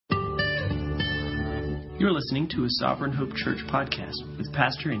You're listening to a Sovereign Hope Church podcast with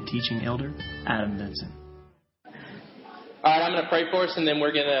pastor and teaching elder Adam Vinson. All right, I'm going to pray for us, and then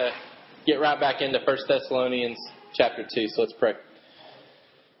we're going to get right back into 1 Thessalonians chapter 2. So let's pray.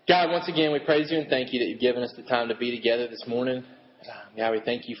 God, once again, we praise you and thank you that you've given us the time to be together this morning. God, we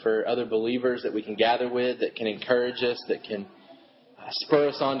thank you for other believers that we can gather with, that can encourage us, that can spur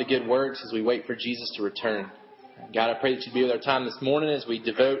us on to good works as we wait for Jesus to return. God, I pray that you'd be with our time this morning as we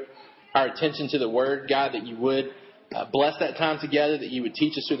devote our attention to the Word. God, that you would bless that time together, that you would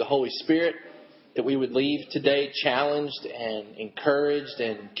teach us through the Holy Spirit, that we would leave today challenged and encouraged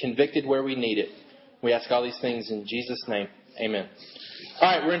and convicted where we need it. We ask all these things in Jesus' name. Amen.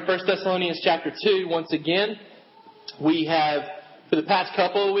 All right, we're in 1 Thessalonians chapter 2 once again. We have, for the past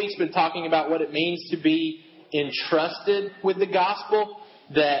couple of weeks, been talking about what it means to be entrusted with the gospel,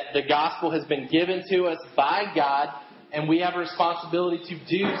 that the gospel has been given to us by God, and we have a responsibility to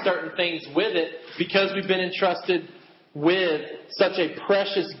do certain things with it because we've been entrusted with such a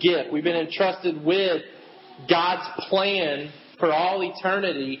precious gift. We've been entrusted with God's plan for all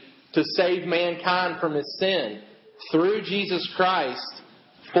eternity to save mankind from his sin through Jesus Christ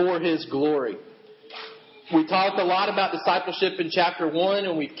for his glory. We talked a lot about discipleship in chapter 1,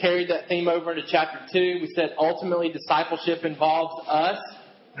 and we've carried that theme over into chapter 2. We said ultimately discipleship involves us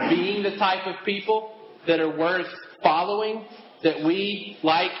being the type of people that are worth following, that we,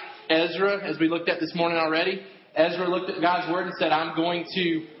 like Ezra, as we looked at this morning already, Ezra looked at God's Word and said, I'm going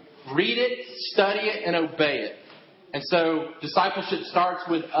to read it, study it, and obey it. And so discipleship starts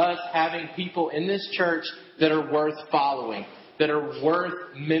with us having people in this church that are worth following, that are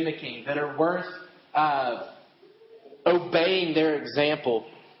worth mimicking, that are worth obeying their example,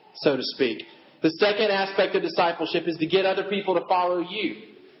 so to speak. The second aspect of discipleship is to get other people to follow you.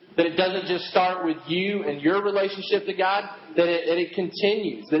 That it doesn't just start with you and your relationship to God, that it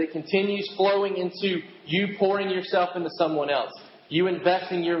continues flowing into you pouring yourself into someone else, you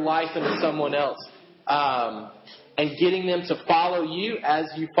investing your life into someone else, and getting them to follow you as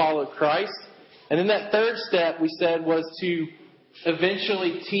you follow Christ. And then that third step, we said, was to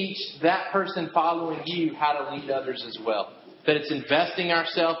eventually teach that person following you how to lead others as well. That it's investing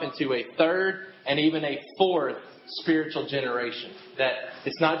ourselves into a third and even a fourth spiritual generation. That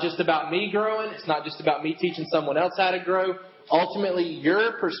it's not just about me growing. It's not just about me teaching someone else how to grow. Ultimately,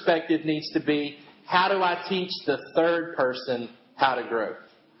 your perspective needs to be, how do I teach the third person how to grow?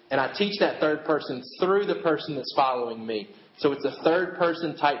 And I teach that third person through the person that's following me. So it's a third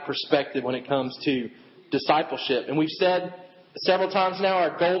person type perspective when it comes to discipleship. And we've said several times now,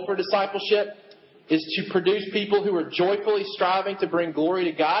 our goal for discipleship is to produce people who are joyfully striving to bring glory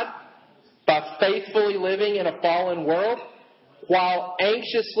to God by faithfully living in a fallen world while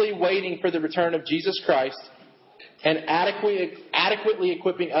anxiously waiting for the return of Jesus Christ and adequately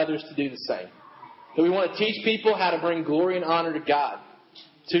equipping others to do the same. So we want to teach people how to bring glory and honor to God,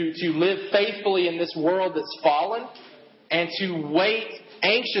 to live faithfully in this world that's fallen, and to wait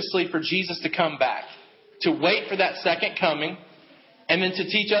anxiously for Jesus to come back, to wait for that second coming, and then to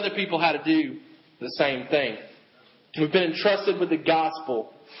teach other people how to do the same thing. We've been entrusted with the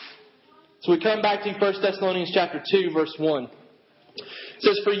gospel. So we come back to 1 Thessalonians chapter 2, verse 1. It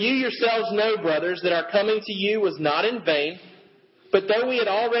says, For you yourselves know, brothers, that our coming to you was not in vain. But though we had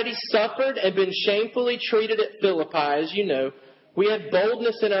already suffered and been shamefully treated at Philippi, as you know, we had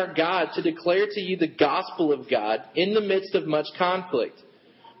boldness in our God to declare to you the gospel of God in the midst of much conflict.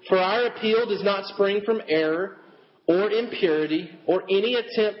 For our appeal does not spring from error or impurity or any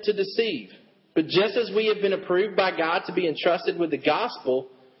attempt to deceive. But just as we have been approved by God to be entrusted with the gospel,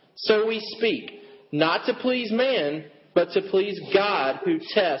 so we speak, not to please man, but to please God who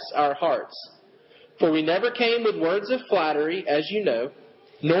tests our hearts. For we never came with words of flattery, as you know,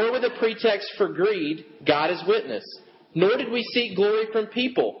 nor with a pretext for greed, God is witness. Nor did we seek glory from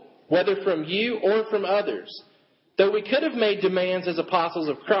people, whether from you or from others. Though we could have made demands as apostles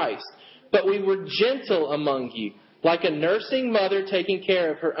of Christ, but we were gentle among you, like a nursing mother taking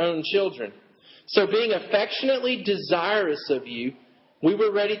care of her own children. So being affectionately desirous of you, we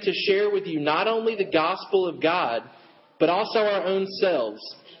were ready to share with you not only the gospel of God, but also our own selves,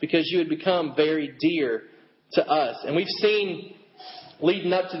 because you had become very dear to us. And we've seen,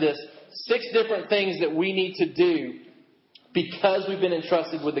 leading up to this, 6 different things that we need to do because we've been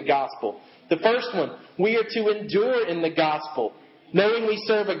entrusted with the gospel. The first one, we are to endure in the gospel, knowing we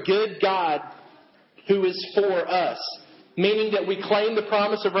serve a good God who is for us. Meaning that we claim the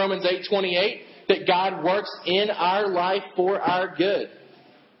promise of Romans 8:28, that God works in our life for our good.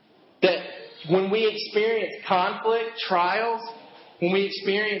 That when we experience conflict, trials, when we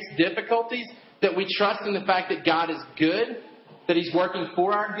experience difficulties, that we trust in the fact that God is good, that He's working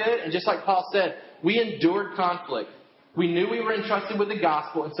for our good. And just like Paul said, we endured conflict. We knew we were entrusted with the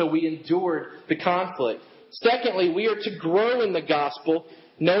gospel, and so we endured the conflict. Secondly, we are to grow in the gospel,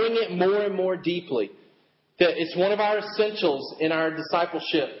 knowing it more and more deeply. That it's one of our essentials in our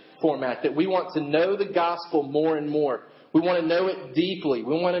discipleship format, that we want to know the gospel more and more. We want to know it deeply.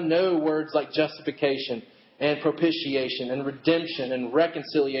 We want to know words like justification and propitiation and redemption and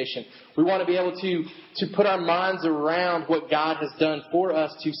reconciliation. We want to be able to put our minds around what God has done for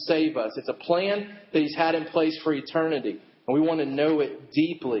us to save us. It's a plan that He's had in place for eternity, and we want to know it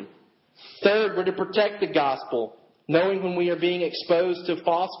deeply. Third, we're to protect the gospel, knowing when we are being exposed to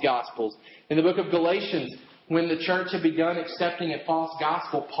false gospels. In the book of Galatians, when the church had begun accepting a false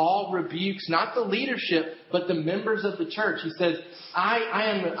gospel, Paul rebukes not the leadership, but the members of the church. He says,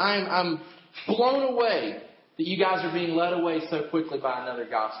 I'm blown away that you guys are being led away so quickly by another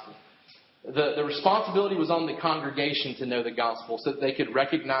gospel. The responsibility was on the congregation to know the gospel so that they could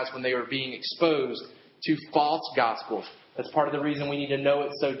recognize when they were being exposed to false gospels. That's part of the reason we need to know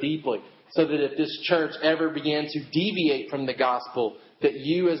it so deeply, so that if this church ever began to deviate from the gospel, that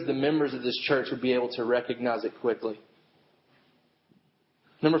you as the members of this church would be able to recognize it quickly.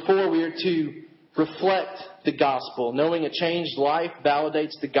 Number 4, we are to reflect the gospel. Knowing a changed life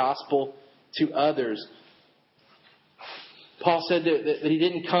validates the gospel to others. Paul said that he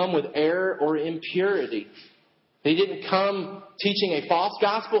didn't come with error or impurity. He didn't come teaching a false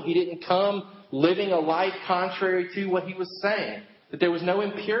gospel. He didn't come living a life contrary to what he was saying. That there was no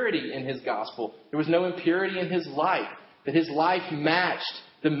impurity in his gospel. There was no impurity in his life. That his life matched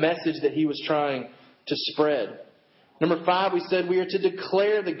the message that he was trying to spread. Number 5, we said we are to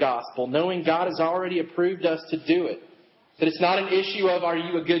declare the gospel, knowing God has already approved us to do it. That it's not an issue of, are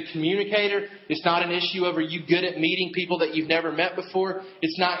you a good communicator? It's not an issue of, are you good at meeting people that you've never met before?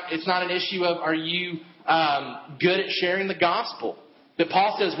 It's not an issue of, are you good at sharing the gospel? That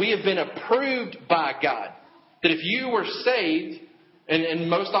Paul says we have been approved by God. That if you were saved, and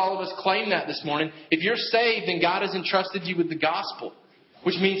most all of us claim that this morning, if you're saved, then God has entrusted you with the gospel.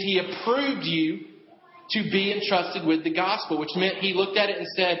 Which means He approved you to be entrusted with the gospel. Which meant He looked at it and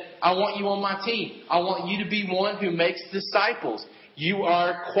said, I want you on my team. I want you to be one who makes disciples. You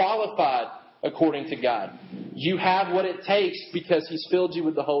are qualified according to God. You have what it takes because He's filled you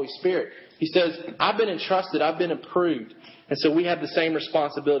with the Holy Spirit. He says, I've been entrusted. I've been approved. And so we have the same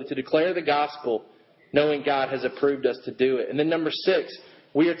responsibility to declare the gospel, knowing God has approved us to do it. And then number 6,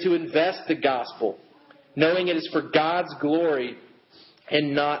 we are to invest the gospel, knowing it is for God's glory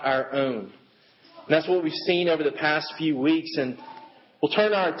and not our own. And that's what we've seen over the past few weeks. And we'll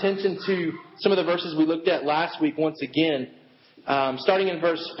turn our attention to some of the verses we looked at last week once again. Starting in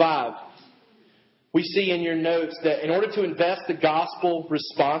verse 5, we see in your notes that in order to invest the gospel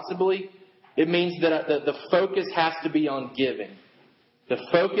responsibly, it means that the focus has to be on giving. The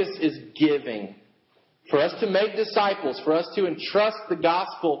focus is giving. For us to make disciples, for us to entrust the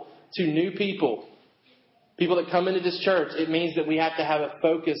gospel to new people that come into this church, it means that we have to have a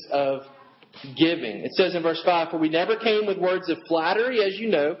focus of giving. It says in verse 5, for we never came with words of flattery, as you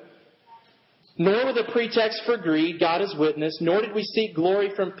know, nor with a pretext for greed, God is witness, nor did we seek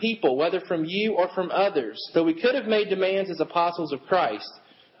glory from people, whether from you or from others, though we could have made demands as apostles of Christ.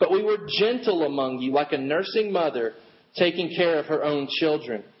 But we were gentle among you, like a nursing mother taking care of her own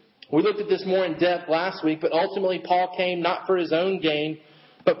children. We looked at this more in depth last week, but ultimately Paul came not for his own gain,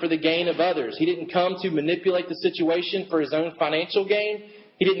 but for the gain of others. He didn't come to manipulate the situation for his own financial gain.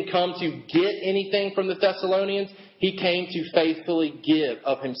 He didn't come to get anything from the Thessalonians. He came to faithfully give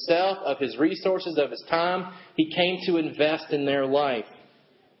of himself, of his resources, of his time. He came to invest in their life.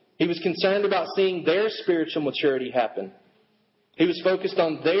 He was concerned about seeing their spiritual maturity happen. He was focused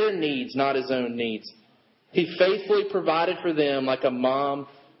on their needs, not his own needs. He faithfully provided for them like a mom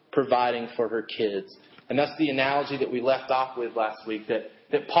providing for her kids. And that's the analogy that we left off with last week,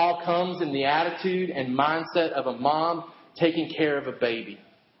 that Paul comes in the attitude and mindset of a mom taking care of a baby.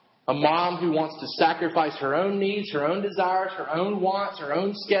 A mom who wants to sacrifice her own needs, her own desires, her own wants, her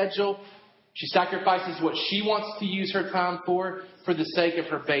own schedule. She sacrifices what she wants to use her time for the sake of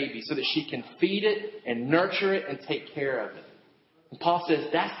her baby, so that she can feed it and nurture it and take care of it. And Paul says,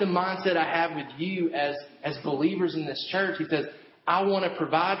 that's the mindset I have with you as believers in this church. He says, I want to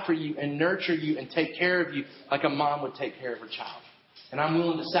provide for you and nurture you and take care of you like a mom would take care of her child. And I'm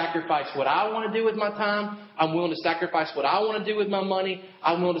willing to sacrifice what I want to do with my time. I'm willing to sacrifice what I want to do with my money.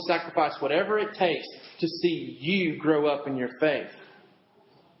 I'm willing to sacrifice whatever it takes to see you grow up in your faith.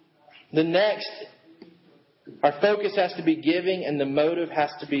 The next, our focus has to be giving, and the motive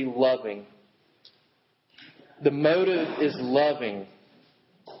has to be loving. The motive is loving.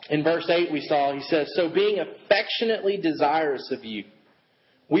 In verse 8 we saw, he says, "So being affectionately desirous of you,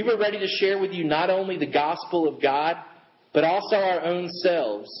 we were ready to share with you not only the gospel of God, but also our own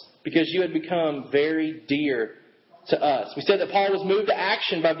selves, because you had become very dear to us." We said that Paul was moved to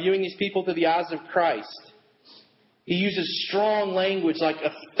action by viewing these people through the eyes of Christ. He uses strong language like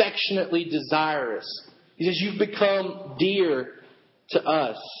affectionately desirous. He says, "You've become dear to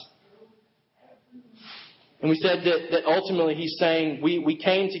us." And we said that ultimately he's saying, we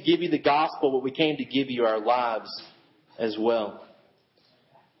came to give you the gospel, but we came to give you our lives as well.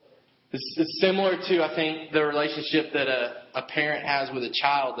 It's similar to, I think, the relationship that a parent has with a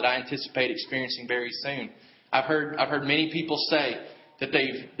child that I anticipate experiencing very soon. I've heard many people say that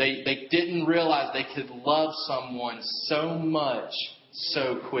they didn't realize they could love someone so much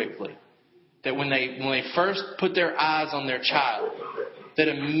so quickly. That when they first put their eyes on their child, that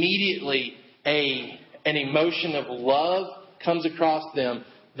immediately an emotion of love comes across them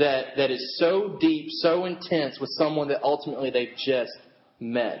that is so deep, so intense with someone that ultimately they've just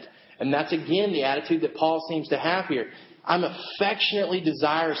met. And that's, again, the attitude that Paul seems to have here. I'm affectionately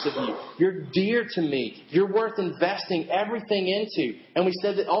desirous of you. You're dear to me. You're worth investing everything into. And we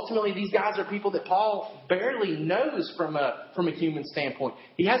said that ultimately these guys are people that Paul barely knows from a human standpoint.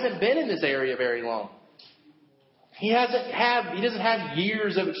 He hasn't been in this area very long. He doesn't have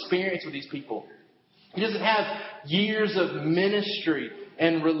years of experience with these people. He doesn't have years of ministry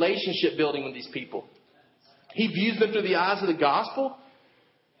and relationship building with these people. He views them through the eyes of the gospel.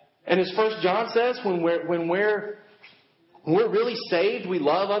 And as 1 John says, when we're really saved, we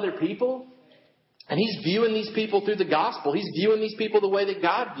love other people. And he's viewing these people through the gospel. He's viewing these people the way that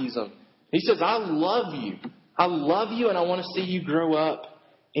God views them. He says, I love you. I love you, and I want to see you grow up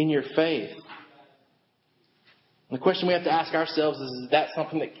in your faith. And the question we have to ask ourselves is that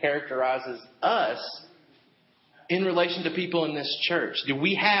something that characterizes us in relation to people in this church? Do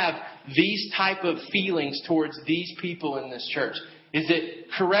we have these type of feelings towards these people in this church? Is it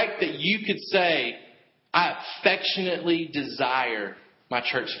correct that you could say, I affectionately desire my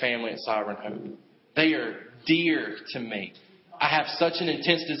church family at Sovereign Hope? They are dear to me. I have such an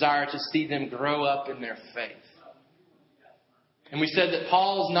intense desire to see them grow up in their faith. And we said that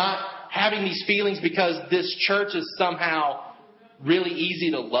Paul's not having these feelings because this church is somehow really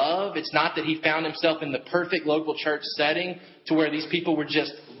easy to love. It's not that he found himself in the perfect local church setting to where these people were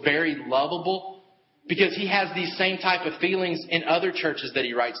just very lovable. Because he has these same type of feelings in other churches that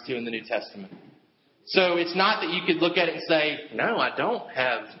he writes to in the New Testament. So it's not that you could look at it and say, no, I don't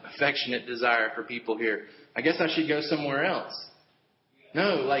have affectionate desire for people here. I guess I should go somewhere else.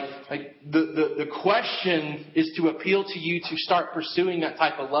 No, the question is to appeal to you to start pursuing that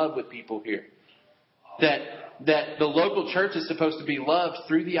type of love with people here. That the local church is supposed to be loved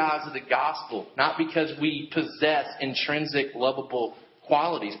through the eyes of the gospel, not because we possess intrinsic lovable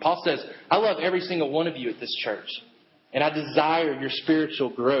qualities. Paul says, I love every single one of you at this church, and I desire your spiritual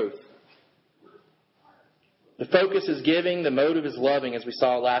growth. The focus is giving, the motive is loving, as we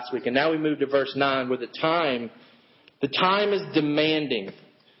saw last week. And now we move to verse 9, where the time is demanding.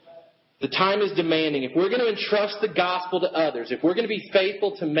 The time is demanding. If we're going to entrust the gospel to others, if we're going to be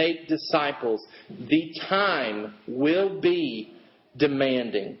faithful to make disciples, the time will be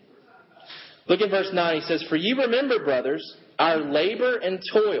demanding. Look at verse 9. He says, For you remember, brothers, our labor and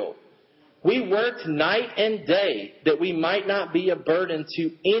toil. We worked night and day that we might not be a burden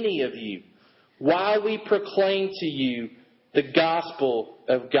to any of you, while we proclaim to you the gospel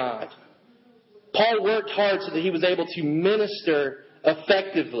of God. Paul worked hard so that he was able to minister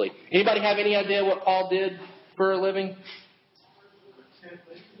effectively. Anybody have any idea what Paul did for a living?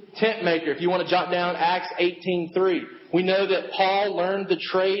 Tent maker. If you want to jot down Acts 18:3. We know that Paul learned the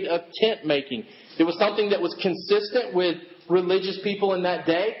trade of tent making. It was something that was consistent with religious people in that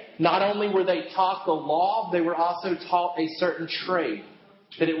day. Not only were they taught the law, they were also taught a certain trade.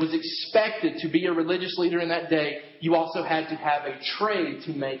 That it was expected to be a religious leader in that day, you also had to have a trade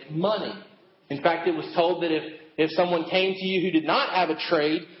to make money. In fact, it was told that if someone came to you who did not have a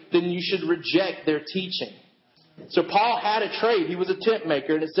trade, then you should reject their teaching. So Paul had a trade. He was a tent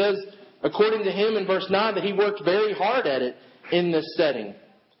maker. And it says, according to him in verse 9, that he worked very hard at it in this setting.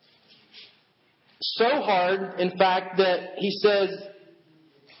 So hard, in fact, that he says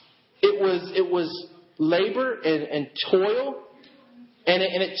it was labor and toil. And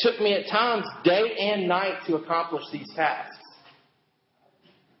it took me at times day and night to accomplish these tasks.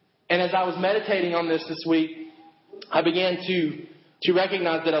 And as I was meditating on this week, I began to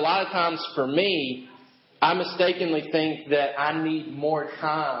recognize that a lot of times for me, I mistakenly think that I need more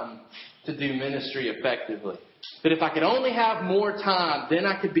time to do ministry effectively. That if I could only have more time, then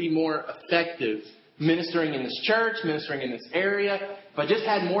I could be more effective ministering in this church, ministering in this area. if I just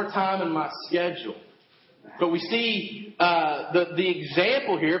had more time in my schedule. But we see the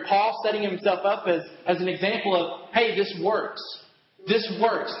example here, Paul setting himself up as an example of, hey, this works. This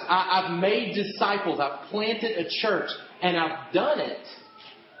works. I've made disciples. I've planted a church. And I've done it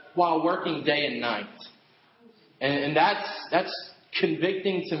while working day and night. And that's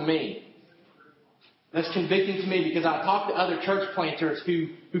convicting to me. That's convicting to me because I talk to other church planters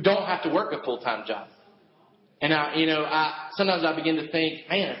who don't have to work a full-time job. And sometimes I begin to think,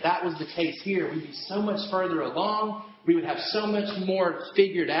 man, if that was the case here, we'd be so much further along. We would have so much more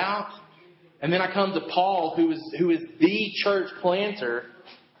figured out. And then I come to Paul, who is the church planter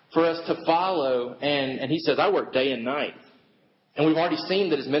for us to follow. And he says, I work day and night. And we've already seen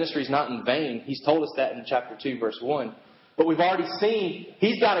that his ministry is not in vain. He's told us that in chapter 2, verse 1. But we've already seen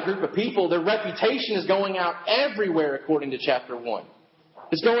he's got a group of people. Their reputation is going out everywhere, according to chapter 1.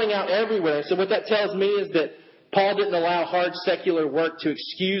 It's going out everywhere. So what that tells me is that Paul didn't allow hard secular work to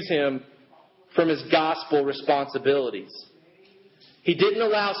excuse him from his gospel responsibilities. He didn't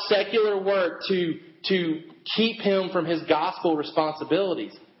allow secular work to keep him from his gospel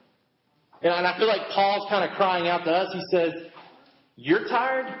responsibilities. And I feel like Paul's kind of crying out to us. He says, you're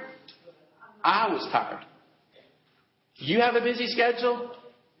tired? I was tired. You have a busy schedule?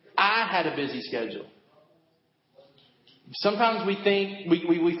 I had a busy schedule. Sometimes we think,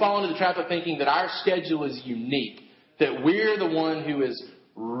 we fall into the trap of thinking that our schedule is unique, that we're the one who is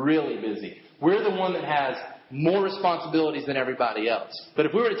really busy. We're the one that has more responsibilities than everybody else. But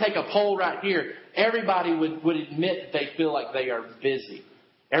if we were to take a poll right here, everybody would admit that they feel like they are busy.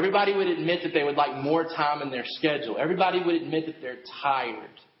 Everybody would admit that they would like more time in their schedule. Everybody would admit that they're tired.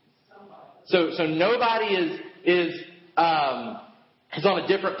 So nobody is on a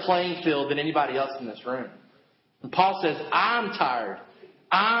different playing field than anybody else in this room. And Paul says, I'm tired.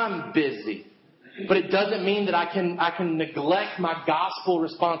 I'm busy. But it doesn't mean that I can neglect my gospel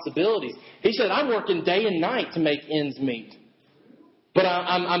responsibilities. He said, I'm working day and night to make ends meet. But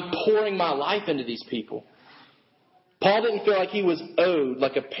I'm pouring my life into these people. Paul didn't feel like he was owed,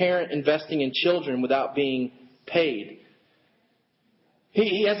 like a parent investing in children without being paid.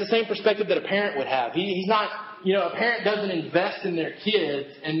 He has the same perspective that a parent would have. He's not, a parent doesn't invest in their kids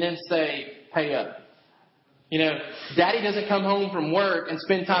and then say, pay up. Daddy doesn't come home from work and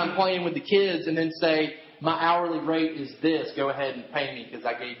spend time playing with the kids and then say, my hourly rate is this. Go ahead and pay me because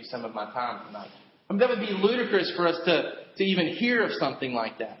I gave you some of my time tonight. That would be ludicrous for us to even hear of something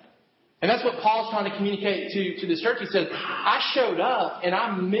like that. And that's what Paul's trying to communicate to this church. He says, I showed up and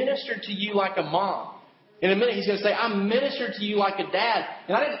I ministered to you like a mom. In a minute, he's going to say, I ministered to you like a dad,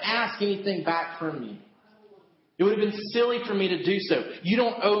 and I didn't ask anything back from you. It would have been silly for me to do so. You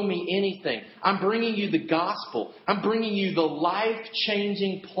don't owe me anything. I'm bringing you the gospel. I'm bringing you the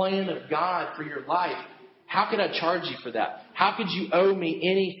life-changing plan of God for your life. How could I charge you for that? How could you owe me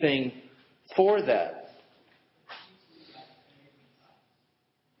anything for that?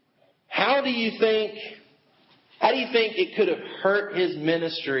 How do you think it could have hurt his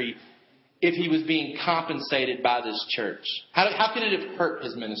ministry if he was being compensated by this church? How could it have hurt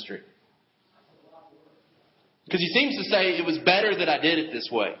his ministry? Because he seems to say it was better that I did it this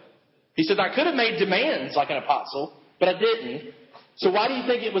way. He said, I could have made demands like an apostle, but I didn't. So why do you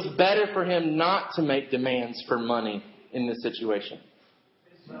think it was better for him not to make demands for money in this situation?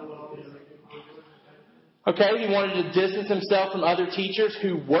 Okay, he wanted to distance himself from other teachers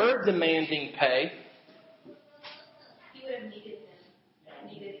who were demanding pay. He would have needed them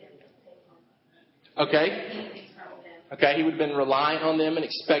to pay him. Okay. Okay, he would have been relying on them and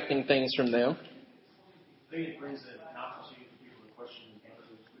expecting things from them. I think it brings an opportunity for people to question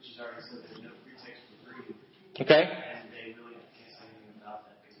which is already said there's no pretext for greed. Okay. And they really can't say anything about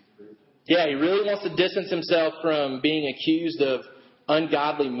that because he's proved it. Yeah, he really wants to distance himself from being accused of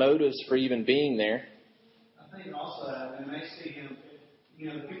ungodly motives for even being there. I think also when they see him,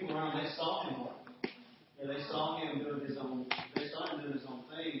 the people around, they saw him work. They saw him doing his own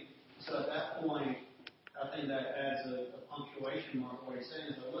thing. So at that point, I think that adds a punctuation mark where he's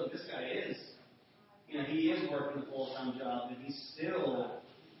saying, look, this guy is, he is working a full-time job, and he still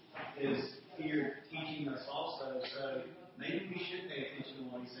is here teaching us also. So maybe we should pay attention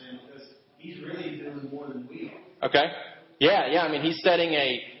to what he's saying because he's really doing more than we are. Okay. Yeah. I mean, he's setting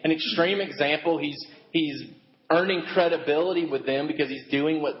an extreme example. He's earning credibility with them because he's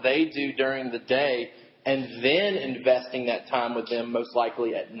doing what they do during the day and then investing that time with them, most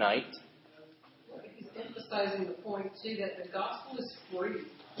likely at night. He's emphasizing the point, too, that the gospel is free.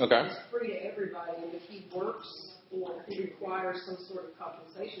 Okay. It's free to everybody. And if he works or he requires some sort of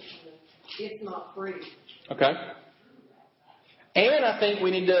compensation from them, it's not free. Okay. And I think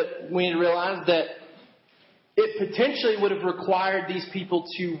we need to realize that it potentially would have required these people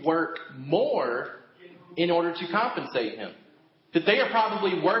to work more in order to compensate him. That they are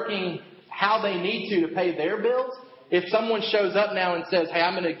probably working how they need to pay their bills. If someone shows up now and says, hey,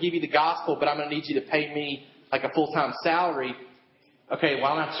 I'm going to give you the gospel, but I'm going to need you to pay me like a full-time salary. Okay,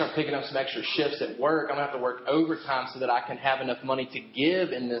 well, I'm going to have to start picking up some extra shifts at work. I'm going to have to work overtime so that I can have enough money to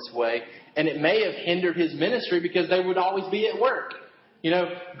give in this way. And it may have hindered his ministry because they would always be at work.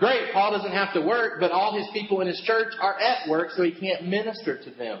 Great, Paul doesn't have to work, but all his people in his church are at work, so he can't minister to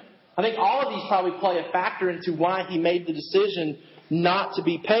them. I think all of these probably play a factor into why he made the decision not to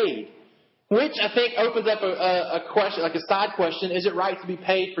be paid. Which I think opens up a question, like a side question, is it right to be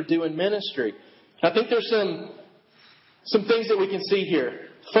paid for doing ministry? I think there's some things that we can see here.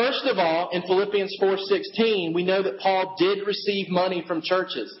 First of all, in Philippians 4:16, we know that Paul did receive money from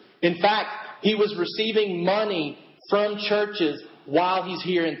churches. In fact, he was receiving money from churches while he's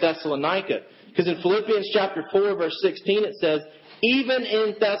here in Thessalonica. Because in Philippians chapter 4, verse 16, it says, even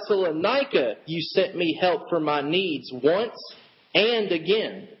in Thessalonica, you sent me help for my needs once and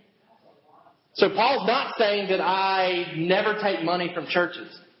again. So Paul's not saying that I never take money from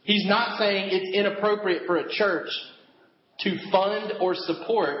churches. He's not saying it's inappropriate for a church to fund or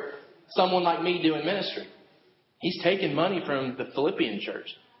support someone like me doing ministry. He's taking money from the Philippian church.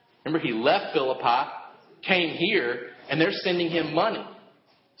 Remember, he left Philippi, came here, and they're sending him money.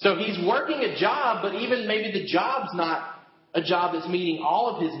 So he's working a job, but even maybe the job's not a job that's meeting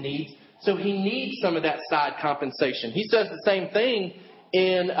all of his needs. So he needs some of that side compensation. He says the same thing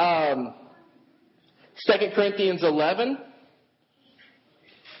in 2 Corinthians 11.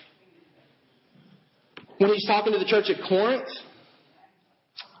 When he's talking to the church at Corinth,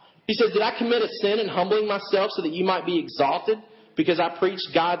 he says, did I commit a sin in humbling myself so that you might be exalted because I preached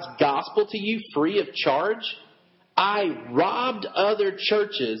God's gospel to you free of charge? I robbed other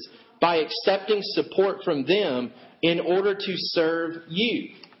churches by accepting support from them in order to serve you.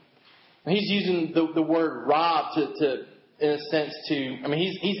 And he's using the word rob to in a sense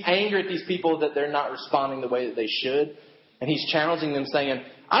he's angry at these people that they're not responding the way that they should. And he's challenging them saying,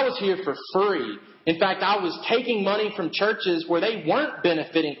 I was here for free. In fact, I was taking money from churches where they weren't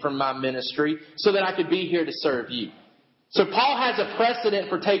benefiting from my ministry so that I could be here to serve you. So Paul has a precedent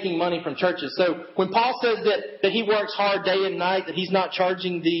for taking money from churches. So when Paul says that he works hard day and night, that he's not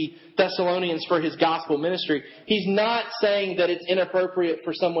charging the Thessalonians for his gospel ministry, he's not saying that it's inappropriate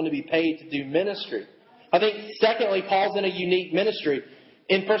for someone to be paid to do ministry. I think, secondly, Paul's in a unique ministry.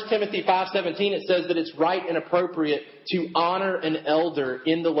 In 1 Timothy 5:17, it says that it's right and appropriate to honor an elder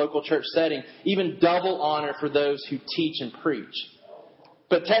in the local church setting, even double honor for those who teach and preach.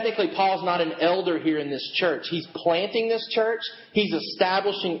 But technically, Paul's not an elder here in this church. He's planting this church, he's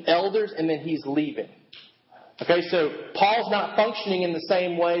establishing elders, and then he's leaving. Okay, so Paul's not functioning in the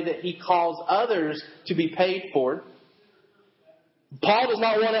same way that he calls others to be paid for. Paul does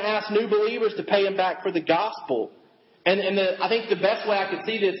not want to ask new believers to pay him back for the gospel. And I think the best way I could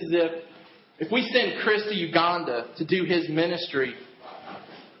see this is if we send Chris to Uganda to do his ministry,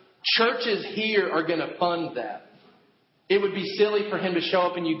 churches here are going to fund that. It would be silly for him to show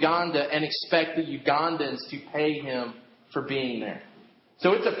up in Uganda and expect the Ugandans to pay him for being there.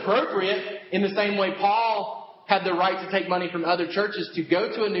 So it's appropriate in the same way Paul had the right to take money from other churches to go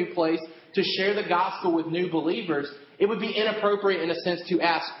to a new place, to share the gospel with new believers. It would be inappropriate in a sense to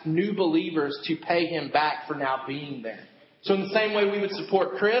ask new believers to pay him back for now being there. So in the same way we would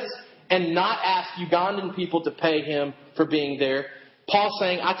support Chris and not ask Ugandan people to pay him for being there, Paul's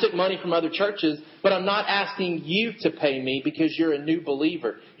saying, I took money from other churches, but I'm not asking you to pay me because you're a new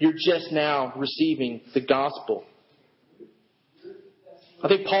believer. You're just now receiving the gospel. I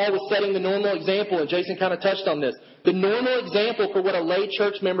think Paul was setting the normal example, and Jason kind of touched on this. The normal example for what a lay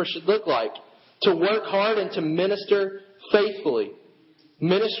church member should look like. To work hard and to minister faithfully.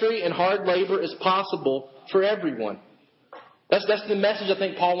 Ministry and hard labor is possible for everyone. That's the message I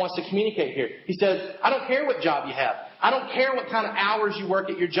think Paul wants to communicate here. He says, I don't care what job you have. I don't care what kind of hours you work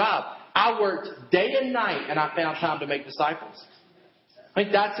at your job. I worked day and night and I found time to make disciples. I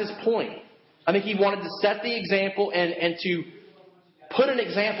think that's his point. I think he wanted to set the example and to put an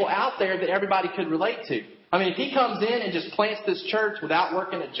example out there that everybody could relate to. I mean, if he comes in and just plants this church without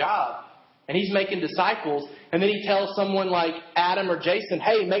working a job, and he's making disciples, and then he tells someone like Adam or Jason,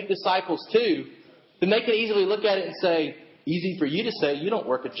 hey, make disciples too, then they can easily look at it and say, easy for you to say, you don't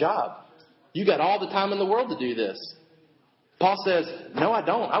work a job. You got all the time in the world to do this. Paul says, no, I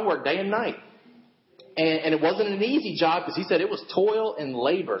don't. I work day and night. And it wasn't an easy job because he said it was toil and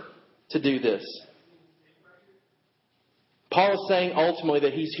labor to do this. Paul is saying ultimately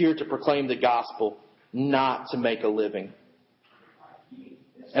that he's here to proclaim the gospel, not to make a living.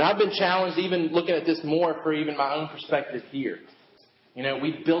 And I've been challenged even looking at this more for even my own perspective here. You know,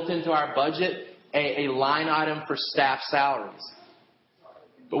 we built into our budget a line item for staff salaries.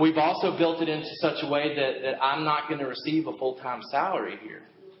 But we've also built it into such a way that I'm not going to receive a full-time salary here.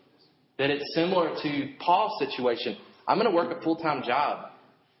 That it's similar to Paul's situation. I'm going to work a full-time job.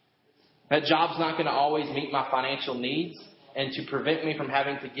 That job's not going to always meet my financial needs. And to prevent me from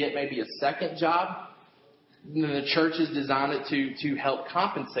having to get maybe a second job, the church has designed it to help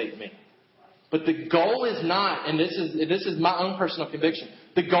compensate me. But the goal is not, and this is my own personal conviction,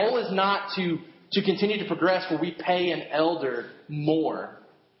 the goal is not to continue to progress where we pay an elder more.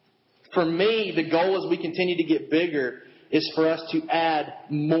 For me, the goal as we continue to get bigger is for us to add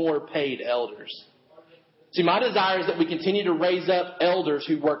more paid elders. See, my desire is that we continue to raise up elders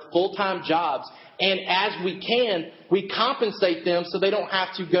who work full-time jobs, and as we can, we compensate them so they don't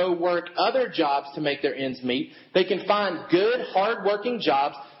have to go work other jobs to make their ends meet. They can find good, hard-working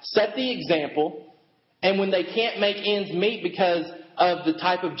jobs, set the example, and when they can't make ends meet because of the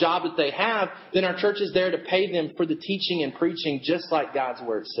type of job that they have, then our church is there to pay them for the teaching and preaching just like God's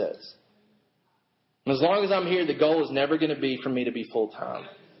Word says. And as long as I'm here, the goal is never going to be for me to be full-time.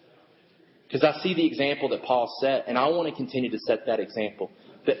 Because I see the example that Paul set, and I want to continue to set that example.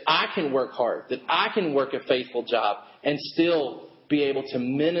 That I can work hard, that I can work a faithful job, and still be able to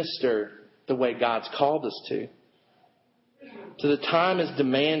minister the way God's called us to. So the time is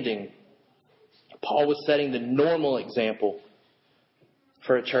demanding. Paul was setting the normal example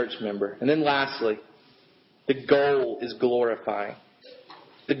for a church member. And then lastly, the goal is glorifying.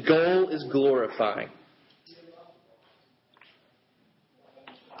 The goal is glorifying.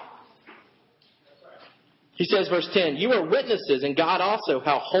 He says, verse 10, "You are witnesses, and God also,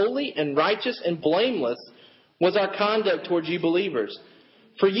 how holy and righteous and blameless was our conduct towards you believers.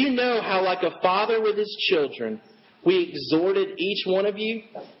 For you know how, like a father with his children, we exhorted each one of you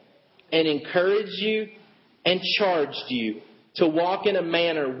and encouraged you and charged you to walk in a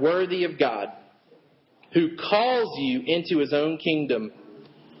manner worthy of God, who calls you into his own kingdom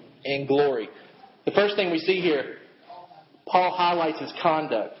and glory." The first thing we see here, Paul highlights his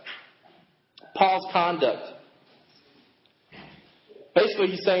conduct. Paul's conduct. Basically,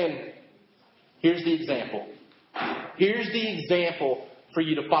 he's saying, here's the example. Here's the example for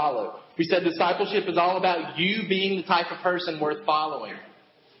you to follow. We said discipleship is all about you being the type of person worth following.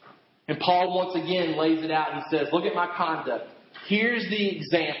 And Paul once again lays it out. He says, look at my conduct. Here's the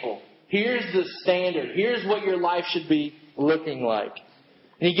example. Here's the standard. Here's what your life should be looking like.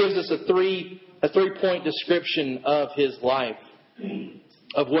 And he gives us a three-point description of his life,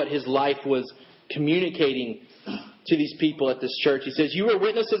 of what his life was communicating to these people at this church. He says, "You are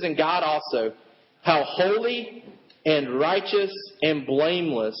witnesses, and God also, how holy and righteous and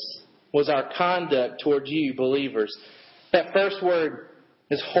blameless was our conduct towards you believers." That first word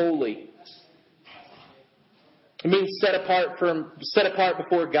is holy. It means set apart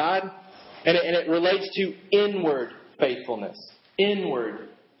before God, and it relates to inward faithfulness. Inward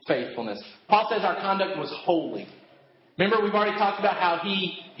faithfulness. Paul says our conduct was holy. Remember, we've already talked about how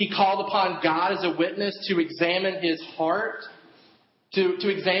he called upon God as a witness to examine his heart, to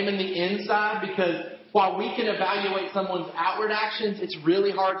examine the inside, because while we can evaluate someone's outward actions, it's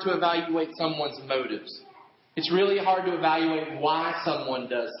really hard to evaluate someone's motives. It's really hard to evaluate why someone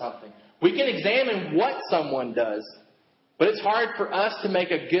does something. We can examine what someone does, but it's hard for us to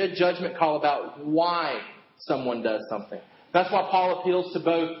make a good judgment call about why someone does something. That's why Paul appeals to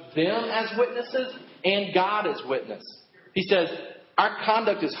both them as witnesses and God as witness. He says, our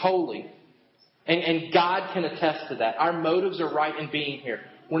conduct is holy, and God can attest to that. Our motives are right in being here.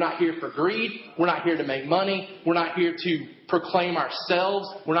 We're not here for greed. We're not here to make money. We're not here to proclaim ourselves.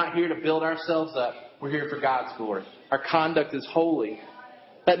 We're not here to build ourselves up. We're here for God's glory. Our conduct is holy.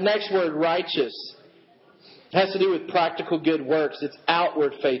 That next word, righteous, has to do with practical good works. It's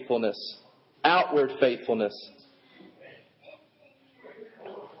outward faithfulness. Outward faithfulness.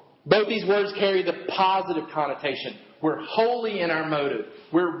 Both these words carry the positive connotation. We're holy in our motive.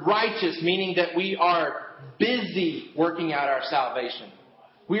 We're righteous, meaning that we are busy working out our salvation.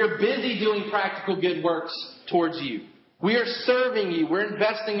 We are busy doing practical good works towards you. We are serving you. We're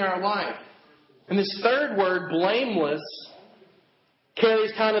investing our life. And this third word, blameless,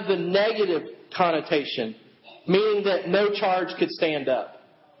 carries kind of the negative connotation, meaning that no charge could stand up.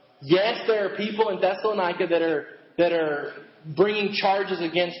 Yes, there are people in Thessalonica that are bringing charges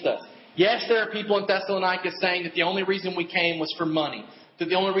against us. Yes, there are people in Thessalonica saying that the only reason we came was for money. That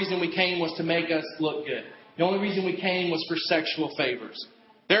the only reason we came was to make us look good. The only reason we came was for sexual favors.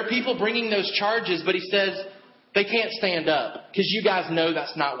 There are people bringing those charges, but he says they can't stand up because you guys know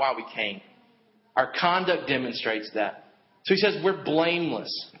that's not why we came. Our conduct demonstrates that. So he says we're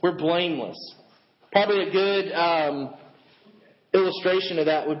blameless. We're blameless. Probably a good illustration of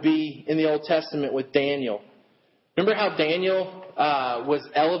that would be in the Old Testament with Daniel. Remember how Daniel was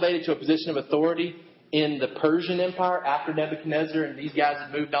elevated to a position of authority in the Persian Empire after Nebuchadnezzar and these guys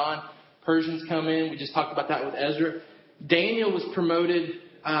had moved on? Persians come in. We just talked about that with Ezra. Daniel was promoted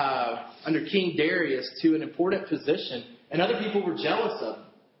under King Darius to an important position, and other people were jealous of him.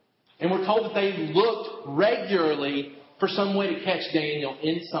 And we're told that they looked regularly for some way to catch Daniel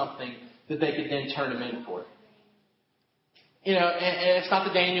in something that they could then turn him in for. You know, and it's not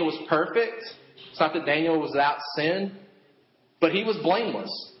that Daniel was perfect. It's not that Daniel was without sin. But he was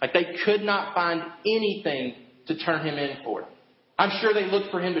blameless. Like, they could not find anything to turn him in for. I'm sure they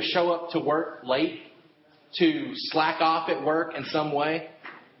looked for him to show up to work late, to slack off at work in some way,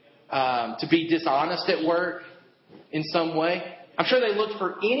 to be dishonest at work in some way. I'm sure they looked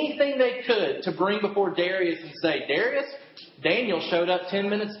for anything they could to bring before Darius and say, Darius, Daniel showed up 10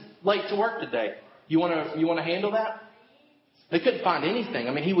 minutes late to work today. You want to handle that? They couldn't find anything.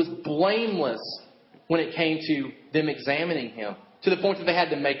 I mean, he was blameless when it came to them examining him, to the point that they had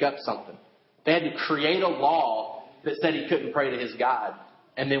to make up something. They had to create a law that said he couldn't pray to his God.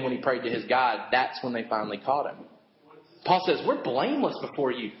 And then when he prayed to his God, that's when they finally caught him. Paul says, we're blameless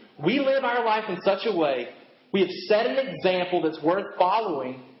before you. We live our life in such a way, we have set an example that's worth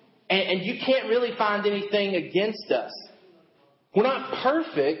following, and you can't really find anything against us. We're not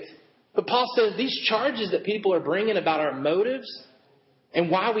perfect, but Paul says these charges that people are bringing about our motives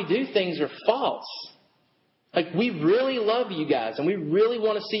and why we do things are false. Like, we really love you guys, and we really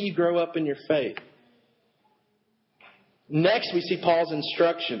want to see you grow up in your faith. Next, we see Paul's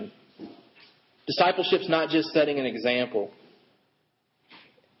instruction. Discipleship's not just setting an example.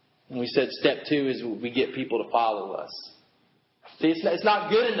 And we said step 2 is we get people to follow us. See, it's not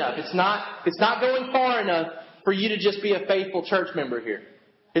good enough. It's not going far enough for you to just be a faithful church member here.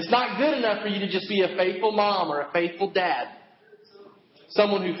 It's not good enough for you to just be a faithful mom or a faithful dad.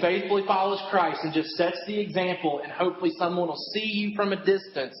 Someone who faithfully follows Christ and just sets the example, and hopefully someone will see you from a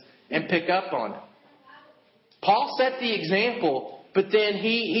distance and pick up on it. Paul set the example, but then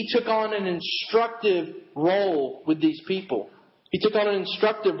he took on an instructive role with these people. He took on an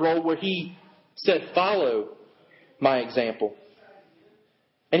instructive role where he said, follow my example.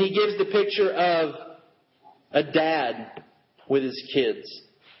 And he gives the picture of a dad with his kids.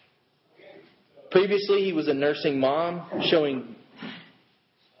 Previously, he was a nursing mom, showing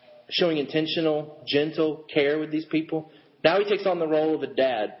intentional, gentle care with these people. Now he takes on the role of a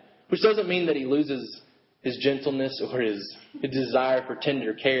dad, which doesn't mean that he loses his gentleness or his desire for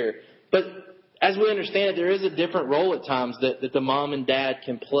tender care. But as we understand it, there is a different role at times that the mom and dad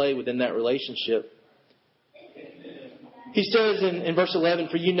can play within that relationship. He says in verse 11,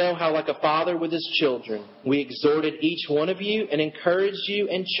 for you know how like a father with his children, we exhorted each one of you and encouraged you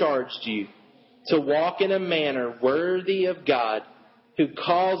and charged you to walk in a manner worthy of God, who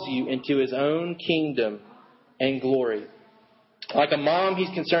calls you into his own kingdom and glory. Like a mom, he's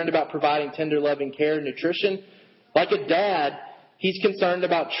concerned about providing tender, loving care and nutrition. Like a dad, he's concerned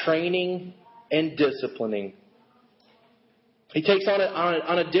about training and disciplining. He takes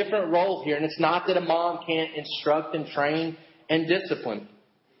on a different role here, and it's not that a mom can't instruct and train and discipline.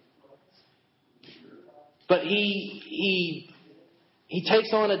 But he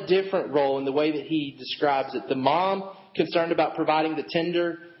takes on a different role in the way that he describes it. The mom, concerned about providing the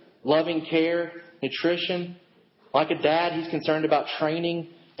tender, loving care, nutrition. Like a dad, he's concerned about training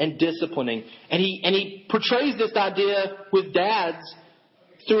and disciplining. And he portrays this idea with dads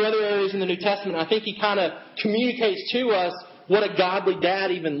through other areas in the New Testament. I think he kind of communicates to us what a godly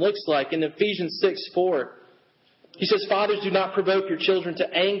dad even looks like. In Ephesians 6:4, he says, fathers, do not provoke your children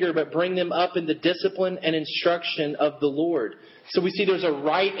to anger, but bring them up in the discipline and instruction of the Lord. So we see there's a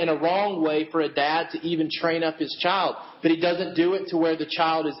right and a wrong way for a dad to even train up his child. But he doesn't do it to where the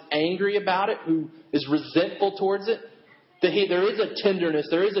child is angry about it, who is resentful towards it. There is a tenderness,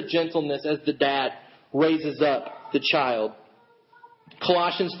 there is a gentleness as the dad raises up the child.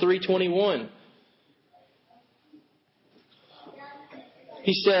 Colossians 3:21.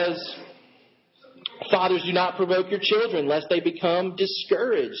 He says, fathers, do not provoke your children, lest they become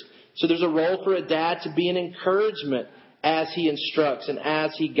discouraged. So there's a role for a dad to be an encouragement as he instructs and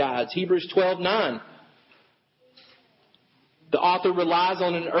as he guides. Hebrews 12:9. The author relies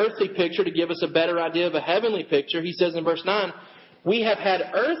on an earthly picture to give us a better idea of a heavenly picture. He says in verse 9, we have had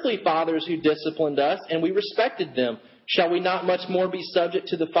earthly fathers who disciplined us, and we respected them. Shall we not much more be subject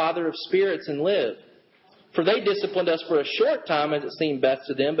to the Father of spirits and live? For they disciplined us for a short time as it seemed best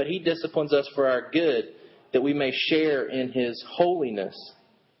to them, but he disciplines us for our good, that we may share in his holiness.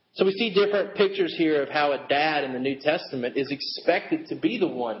 So we see different pictures here of how a dad in the New Testament is expected to be the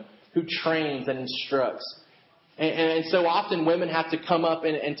one who trains and instructs. And so often women have to come up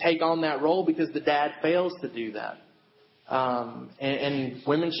and take on that role because the dad fails to do that. And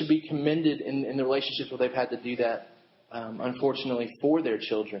women should be commended in the relationships where they've had to do that, unfortunately, for their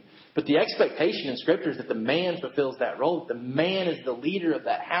children. But the expectation in Scripture is that the man fulfills that role. That the man is the leader of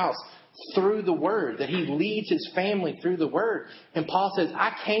that house through the Word. That he leads his family through the Word. And Paul says,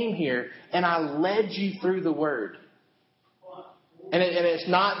 I came here and I led you through the Word. And it's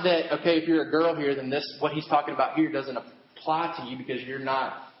not that, okay, if you're a girl here, then what he's talking about here doesn't apply to you because you're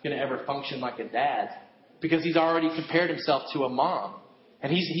not going to ever function like a dad. Because he's already compared himself to a mom. And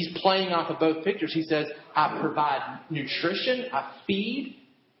he's playing off of both pictures. He says, I provide nutrition, I feed,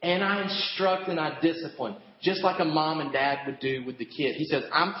 and I instruct and I discipline. Just like a mom and dad would do with the kid. He says,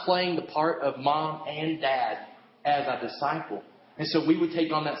 I'm playing the part of mom and dad as I disciple. And so we would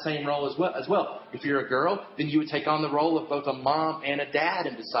take on that same role as well. If you're a girl, then you would take on the role of both a mom and a dad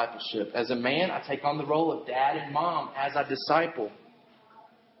in discipleship. As a man, I take on the role of dad and mom as I disciple.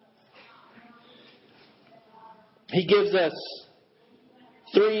 He gives us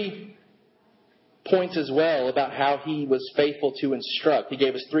 3 points as well about how he was faithful to instruct. He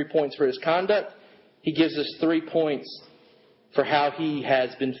gave us 3 points for his conduct. He gives us 3 points for how he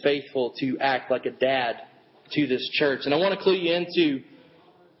has been faithful to act like a dad to this church. And I want to clue you into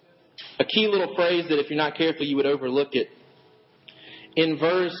a key little phrase that if you're not careful, you would overlook it. In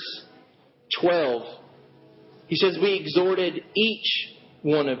verse 12, he says, we exhorted each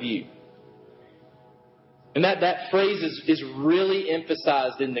one of you. And that phrase is really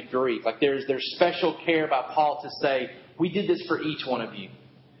emphasized in the Greek. Like there's special care by Paul to say, we did this for each one of you.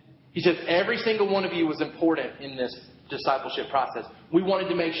 He says every single one of you was important in this discipleship process. We wanted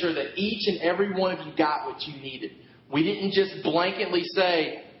to make sure that each and every one of you got what you needed. We didn't just blanketly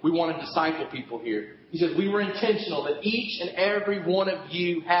say, we want to disciple people here. He says we were intentional that each and every one of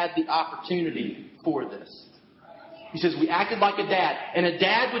you had the opportunity for this. He says we acted like a dad. And a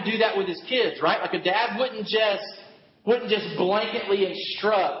dad would do that with his kids, right? Like a dad wouldn't just blanketly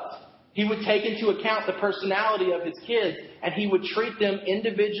instruct. He would take into account the personality of his kids, and he would treat them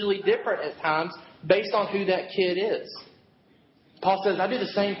individually different at times based on who that kid is. Paul says, I do the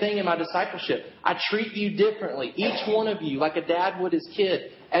same thing in my discipleship. I treat you differently, each one of you, like a dad would his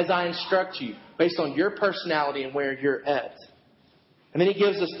kid, as I instruct you, based on your personality and where you're at. And then he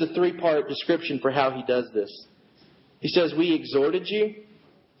gives us the 3-part description for how he does this. He says, we exhorted you,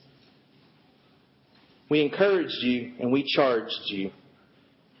 we encouraged you, and we charged you.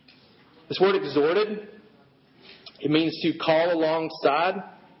 This word exhorted, it means to call alongside.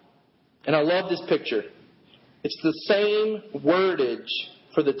 And I love this picture. It's the same wordage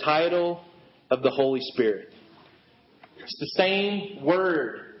for the title of the Holy Spirit. It's the same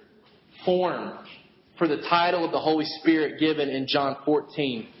word form for the title of the Holy Spirit given in John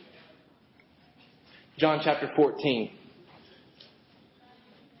 14. John chapter 14.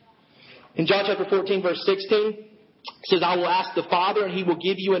 In John chapter 14, verse 16, it says, I will ask the Father, and He will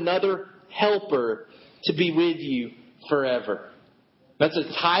give you another helper to be with you forever. That's a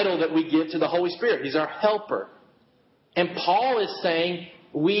title that we give to the Holy Spirit. He's our helper. And Paul is saying,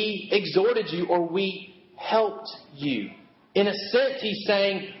 we exhorted you or we helped you. In a sense, he's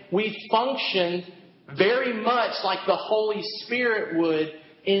saying we functioned very much like the Holy Spirit would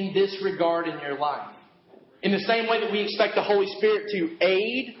in this regard in your life. In the same way that we expect the Holy Spirit to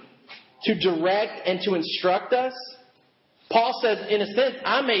aid, to direct, and to instruct us, Paul says, in a sense,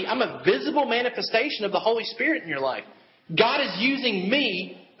 I'm a visible manifestation of the Holy Spirit in your life. God is using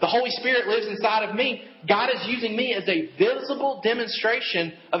me. The Holy Spirit lives inside of me. God is using me as a visible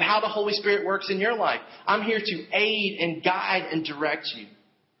demonstration of how the Holy Spirit works in your life. I'm here to aid and guide and direct you.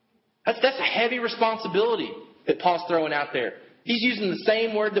 That's a heavy responsibility that Paul's throwing out there. He's using the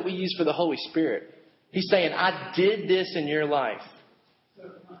same word that we use for the Holy Spirit. He's saying, I did this in your life.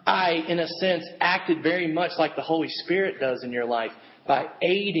 I, in a sense, acted very much like the Holy Spirit does in your life by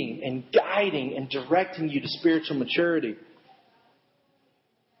aiding and guiding and directing you to spiritual maturity.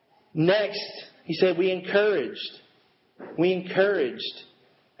 Next, he said, we encouraged. We encouraged.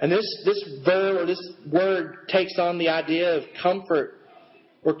 And this verb or this word takes on the idea of comfort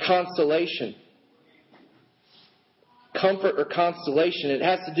or consolation. Comfort or consolation. It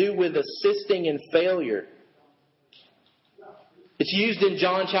has to do with assisting in failure. It's used in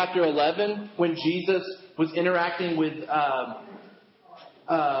John chapter 11 when Jesus was interacting with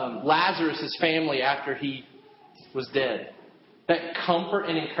Lazarus' family after he was dead. That comfort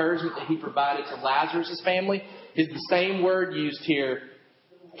and encouragement that he provided to Lazarus' family is the same word used here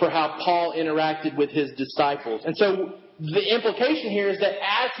for how Paul interacted with his disciples. And so the implication here is that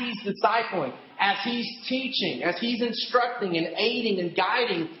as he's discipling, as he's teaching, as he's instructing and aiding and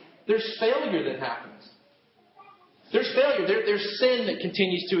guiding, there's failure that happens. There's failure. There's sin that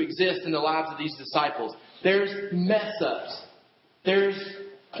continues to exist in the lives of these disciples. There's mess-ups. There's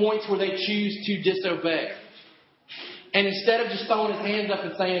points where they choose to disobey. And instead of just throwing his hands up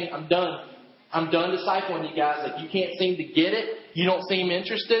and saying, I'm done discipling you guys. Like, you can't seem to get it. You don't seem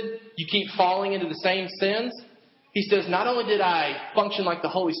interested. You keep falling into the same sins. He says, not only did I function like the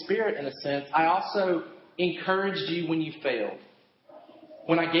Holy Spirit in a sense, I also encouraged you when you failed.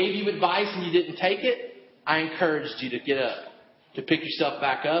 When I gave you advice and you didn't take it, I encouraged you to get up, to pick yourself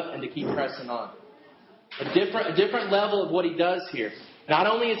back up and to keep pressing on. A different level of what he does here. Not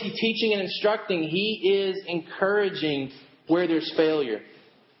only is he teaching and instructing, he is encouraging where there's failure.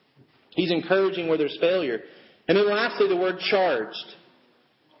 He's encouraging where there's failure. And then lastly, the word charged.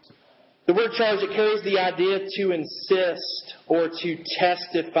 The word charged, it carries the idea to insist or to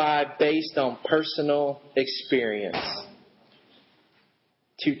testify based on personal experience.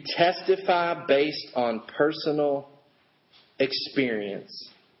 To testify based on personal experience.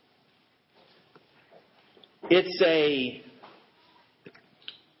 It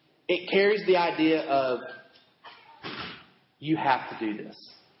carries the idea of you have to do this.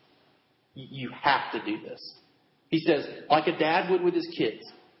 You have to do this. He says, like a dad would with his kids.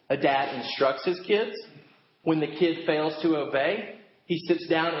 A dad instructs his kids. When the kid fails to obey, he sits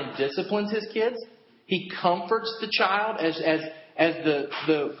down and disciplines his kids. He comforts the child as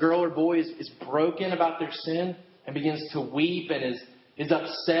the girl or boy is broken about their sin and begins to weep and is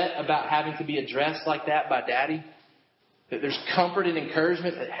upset about having to be addressed like that by daddy. There's comfort and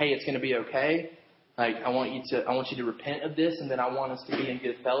encouragement that, hey, it's going to be okay. Like, I want you to repent of this, and then I want us to be in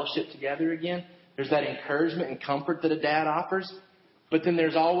good fellowship together again. There's that encouragement and comfort that a dad offers. But then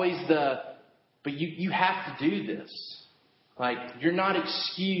there's always but you have to do this. Like, you're not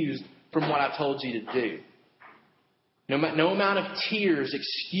excused from what I told you to do. No amount of tears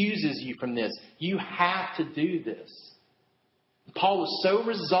excuses you from this. You have to do this. Paul was so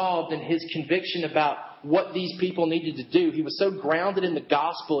resolved in his conviction about what these people needed to do. He was so grounded in the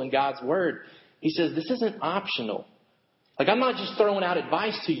gospel and God's word. He says, this isn't optional. Like, I'm not just throwing out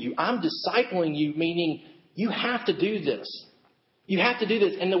advice to you. I'm discipling you, meaning you have to do this. You have to do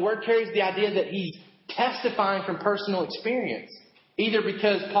this. And the word carries the idea that he's testifying from personal experience. Either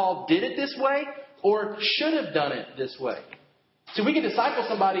because Paul did it this way or should have done it this way. So we can disciple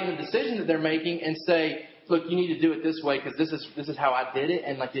somebody in a decision that they're making and say, look, you need to do it this way because this is how I did it,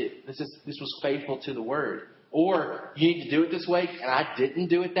 and this was faithful to the word. Or you need to do it this way, and I didn't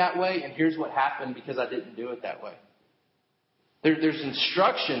do it that way, and here's what happened because I didn't do it that way. There's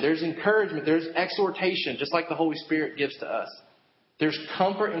instruction, there's encouragement, there's exhortation, just like the Holy Spirit gives to us. There's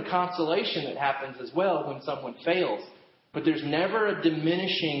comfort and consolation that happens as well when someone fails. But there's never a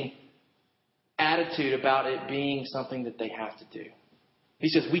diminishing attitude about it being something that they have to do. He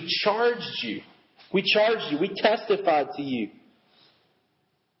says, we charged you. We charged you. We testified to you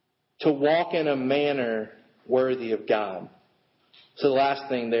to walk in a manner worthy of God. So the last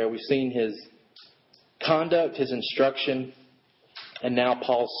thing there, we've seen his conduct, his instruction, and now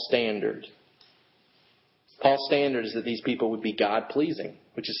Paul's standard. Paul's standard is that these people would be God-pleasing,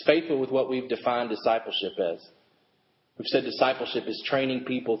 which is faithful with what we've defined discipleship as. We've said discipleship is training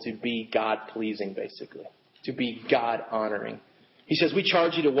people to be God-pleasing, basically, to be God-honoring. He says, we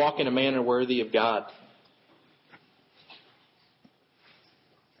charge you to walk in a manner worthy of God.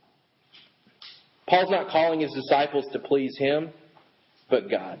 Paul's not calling his disciples to please him, but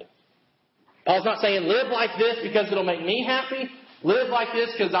God. Paul's not saying, live like this because it'll make me happy. Live like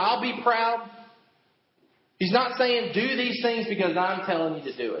this because I'll be proud. He's not saying, do these things because I'm telling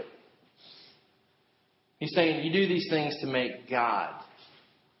you to do it. He's saying, you do these things to make God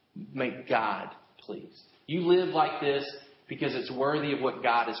pleased. You live like this because it's worthy of what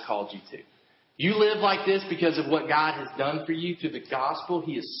God has called you to. You live like this because of what God has done for you through the gospel.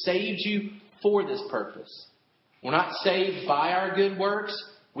 He has saved you for this purpose. We're not saved by our good works.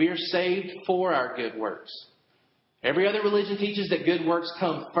 We are saved for our good works. Every other religion teaches that good works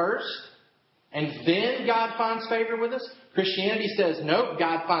come first, and then God finds favor with us. Christianity says, nope,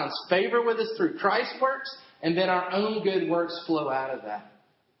 God finds favor with us through Christ's works, and then our own good works flow out of that.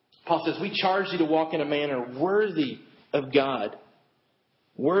 Paul says, we charge you to walk in a manner worthy of God.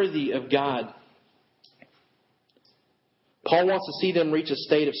 Worthy of God. Paul wants to see them reach a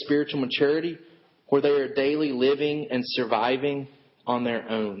state of spiritual maturity where they are daily living and surviving on their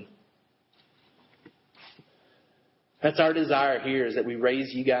own. That's our desire here, is that we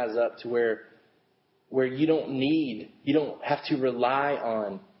raise you guys up to where you don't have to rely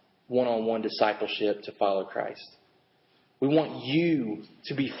on one-on-one discipleship to follow Christ. We want you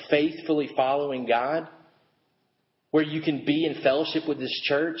to be faithfully following God, where you can be in fellowship with this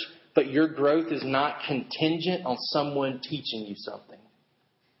church, but your growth is not contingent on someone teaching you something.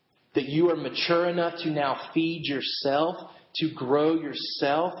 That you are mature enough to now feed yourself, to grow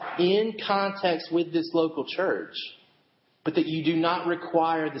yourself in context with this local church, but that you do not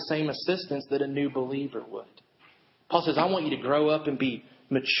require the same assistance that a new believer would. Paul says, I want you to grow up and be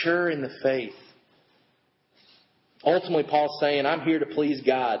mature in the faith. Ultimately, Paul's saying, I'm here to please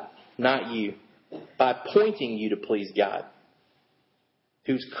God, not you, by pointing you to please God,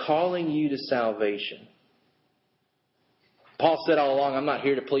 who's calling you to salvation. Paul said all along, I'm not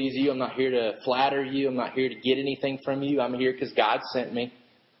here to please you. I'm not here to flatter you. I'm not here to get anything from you. I'm here because God sent me.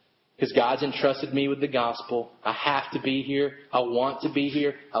 Because God's entrusted me with the gospel. I have to be here. I want to be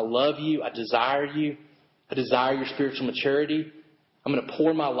here. I love you. I desire you. I desire your spiritual maturity. I'm going to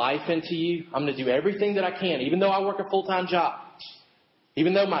pour my life into you. I'm going to do everything that I can, even though I work a full-time job.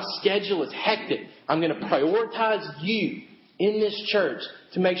 Even though my schedule is hectic, I'm going to prioritize you in this church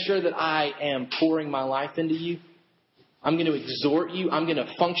to make sure that I am pouring my life into you. I'm going to exhort you. I'm going to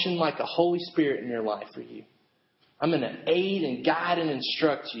function like a Holy Spirit in your life for you. I'm going to aid and guide and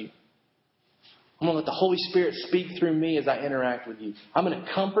instruct you. I'm going to let the Holy Spirit speak through me as I interact with you. I'm going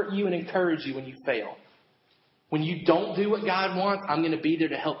to comfort you and encourage you when you fail. When you don't do what God wants, I'm going to be there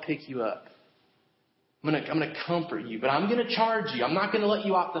to help pick you up. I'm going to comfort you, but I'm going to charge you. I'm not going to let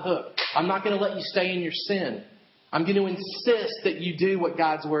you off the hook. I'm not going to let you stay in your sin. I'm going to insist that you do what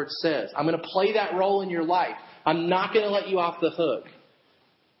God's Word says. I'm going to play that role in your life. I'm not going to let you off the hook.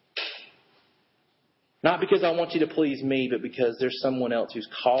 Not because I want you to please me, but because there's someone else who's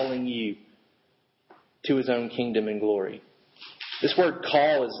calling you to His own kingdom and glory. This word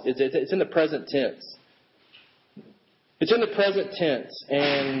call it's in the present tense. It's in the present tense,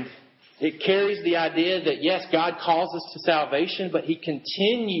 and it carries the idea that, yes, God calls us to salvation, but He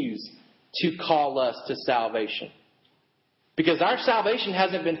continues to call us to salvation. Because our salvation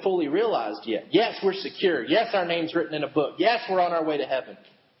hasn't been fully realized yet. Yes, we're secure. Yes, our name's written in a book. Yes, we're on our way to heaven.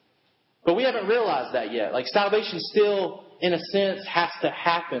 But we haven't realized that yet. Like, salvation still, in a sense, has to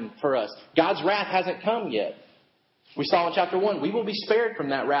happen for us. God's wrath hasn't come yet. We saw in chapter 1, we will be spared from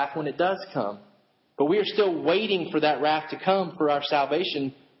that wrath when it does come. But we are still waiting for that wrath to come for our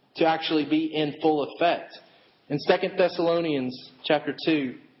salvation to actually be in full effect. In 2 Thessalonians chapter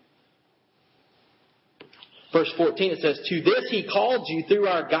 2, verse 14, it says, to this He called you through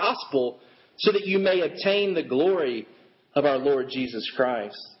our gospel so that you may obtain the glory of our Lord Jesus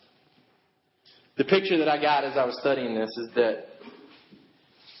Christ. The picture that I got as I was studying this is that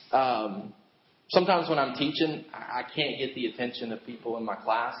sometimes when I'm teaching, I can't get the attention of people in my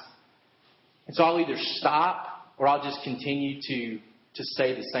class. And so I'll either stop or I'll just continue to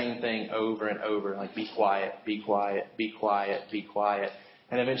say the same thing over and over. Like, be quiet, be quiet, be quiet, be quiet.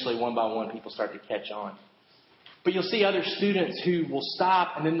 And eventually, one by one, people start to catch on. But you'll see other students who will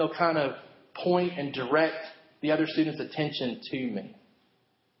stop and then they'll kind of point and direct the other students' attention to me.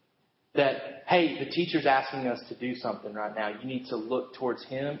 That, hey, the teacher's asking us to do something right now. You need to look towards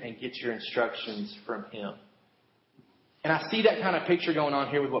him and get your instructions from him. And I see that kind of picture going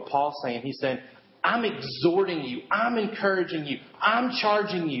on here with what Paul's saying. He's saying, I'm exhorting you. I'm encouraging you. I'm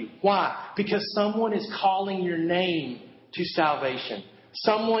charging you. Why? Because someone is calling your name to salvation.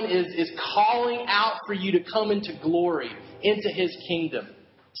 Someone is calling out for you to come into glory, into His kingdom.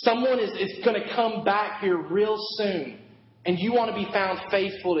 Someone is going to come back here real soon. And you want to be found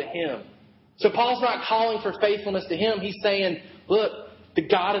faithful to Him. So Paul's not calling for faithfulness to Him. He's saying, look, the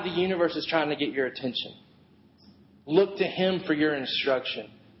God of the universe is trying to get your attention. Look to Him for your instruction.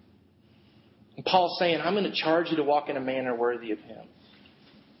 And Paul's saying, I'm going to charge you to walk in a manner worthy of Him.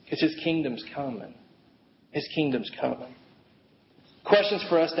 Because His kingdom's coming. His kingdom's coming. Questions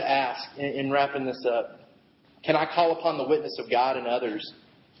for us to ask in wrapping this up. Can I call upon the witness of God and others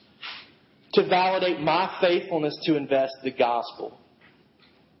to validate my faithfulness to invest the gospel?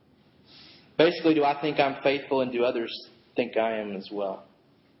 Basically, do I think I'm faithful and do others think I am as well?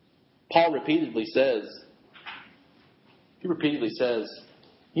 Paul repeatedly says,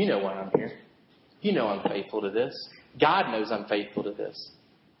 you know why I'm here. You know I'm faithful to this. God knows I'm faithful to this.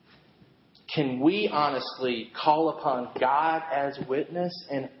 Can we honestly call upon God as witness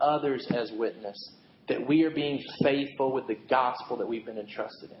and others as witness that we are being faithful with the gospel that we've been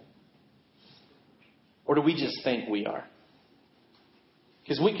entrusted in? Or do we just think we are?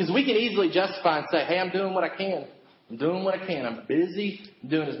 Because we can easily justify and say, hey, I'm doing what I can. I'm doing what I can. I'm busy. I'm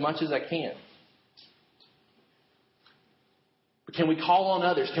doing as much as I can. But can we call on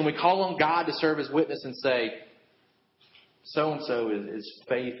others? Can we call on God to serve as witness and say, so-and-so is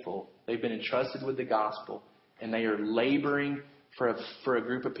faithful. They've been entrusted with the gospel. and they are laboring for a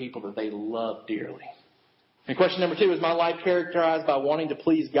group of people that they love dearly. And question number 2, is my life characterized by wanting to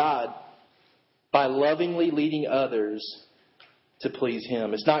please God by lovingly leading others to please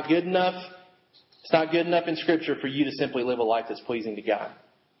Him? It's not good enough. It's not good enough in Scripture for you to simply live a life that's pleasing to God.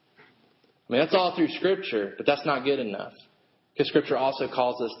 I mean, that's all through Scripture, but that's not good enough. Because Scripture also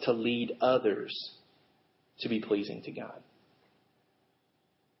calls us to lead others to be pleasing to God.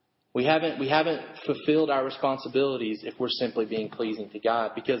 We haven't fulfilled our responsibilities if we're simply being pleasing to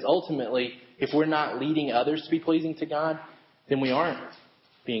God. Because ultimately, if we're not leading others to be pleasing to God, then we aren't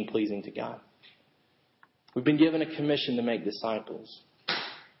being pleasing to God. We've been given a commission to make disciples.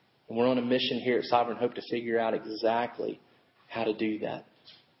 And we're on a mission here at Sovereign Hope to figure out exactly how to do that.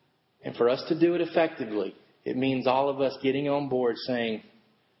 And for us to do it effectively, it means all of us getting on board saying,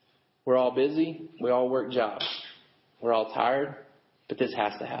 we're all busy, we all work jobs, we're all tired, but this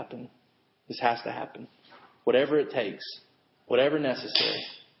has to happen. This has to happen. Whatever it takes, whatever necessary.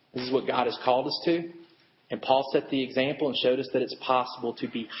 This is what God has called us to. And Paul set the example and showed us that it's possible to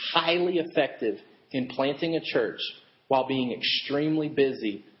be highly effective in planting a church while being extremely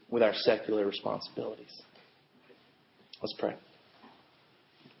busy with our secular responsibilities. Let's pray.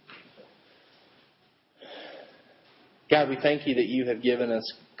 God, we thank you that you have given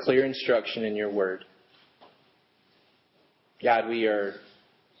us clear instruction in your word. God, we are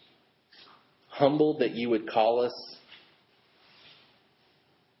humbled that you would call us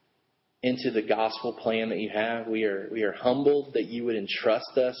into the gospel plan that you have. We are humbled that you would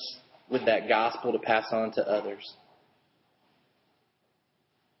entrust us with that gospel to pass on to others.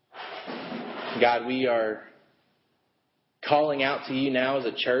 God, we are calling out to you now as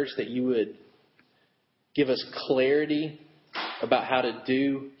a church that you would give us clarity about how to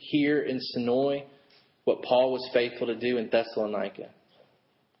do here in Sonoy what Paul was faithful to do in Thessalonica.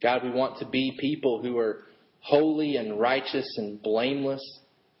 God, we want to be people who are holy and righteous and blameless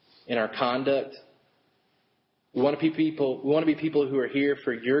in our conduct. We want to be people who are here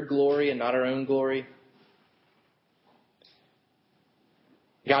for your glory and not our own glory.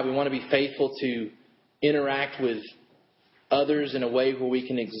 God, we want to be faithful to interact with others in a way where we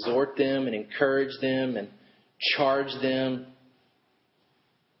can exhort them and encourage them and charge them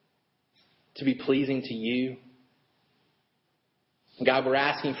to be pleasing to you. And God, we're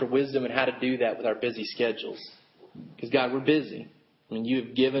asking for wisdom in how to do that with our busy schedules. Because God, we're busy. I mean, you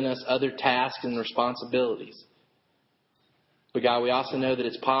have given us other tasks and responsibilities. But God, we also know that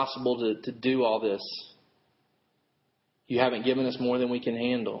it's possible to do all this. You haven't given us more than we can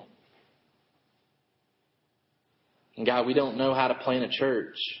handle. And God, we don't know how to plant a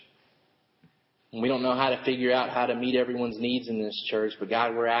church. And we don't know how to figure out how to meet everyone's needs in this church. But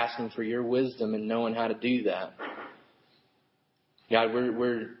God, we're asking for your wisdom in knowing how to do that. God,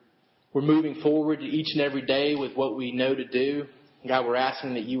 we're moving forward each and every day with what we know to do. God, we're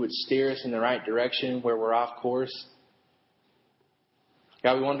asking that you would steer us in the right direction where we're off course.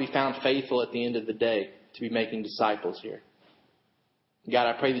 God, we want to be found faithful at the end of the day to be making disciples here. God,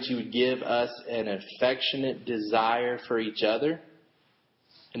 I pray that you would give us an affectionate desire for each other,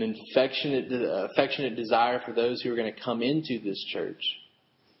 an affectionate desire for those who are going to come into this church,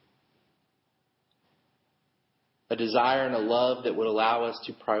 a desire and a love that would allow us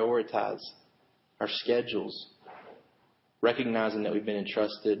to prioritize our schedules, recognizing that we've been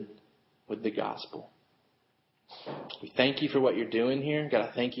entrusted with the gospel. We thank you for what you're doing here. God,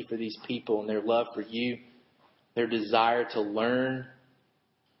 I thank you for these people and their love for you, their desire to learn.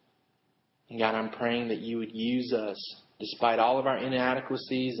 And God, I'm praying that you would use us, despite all of our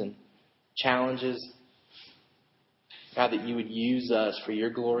inadequacies and challenges. God, that you would use us for your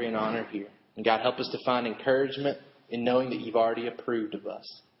glory and honor here. And God, help us to find encouragement in knowing that you've already approved of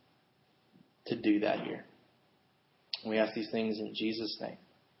us to do that here. And we ask these things in Jesus' name.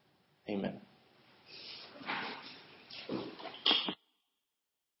 Amen.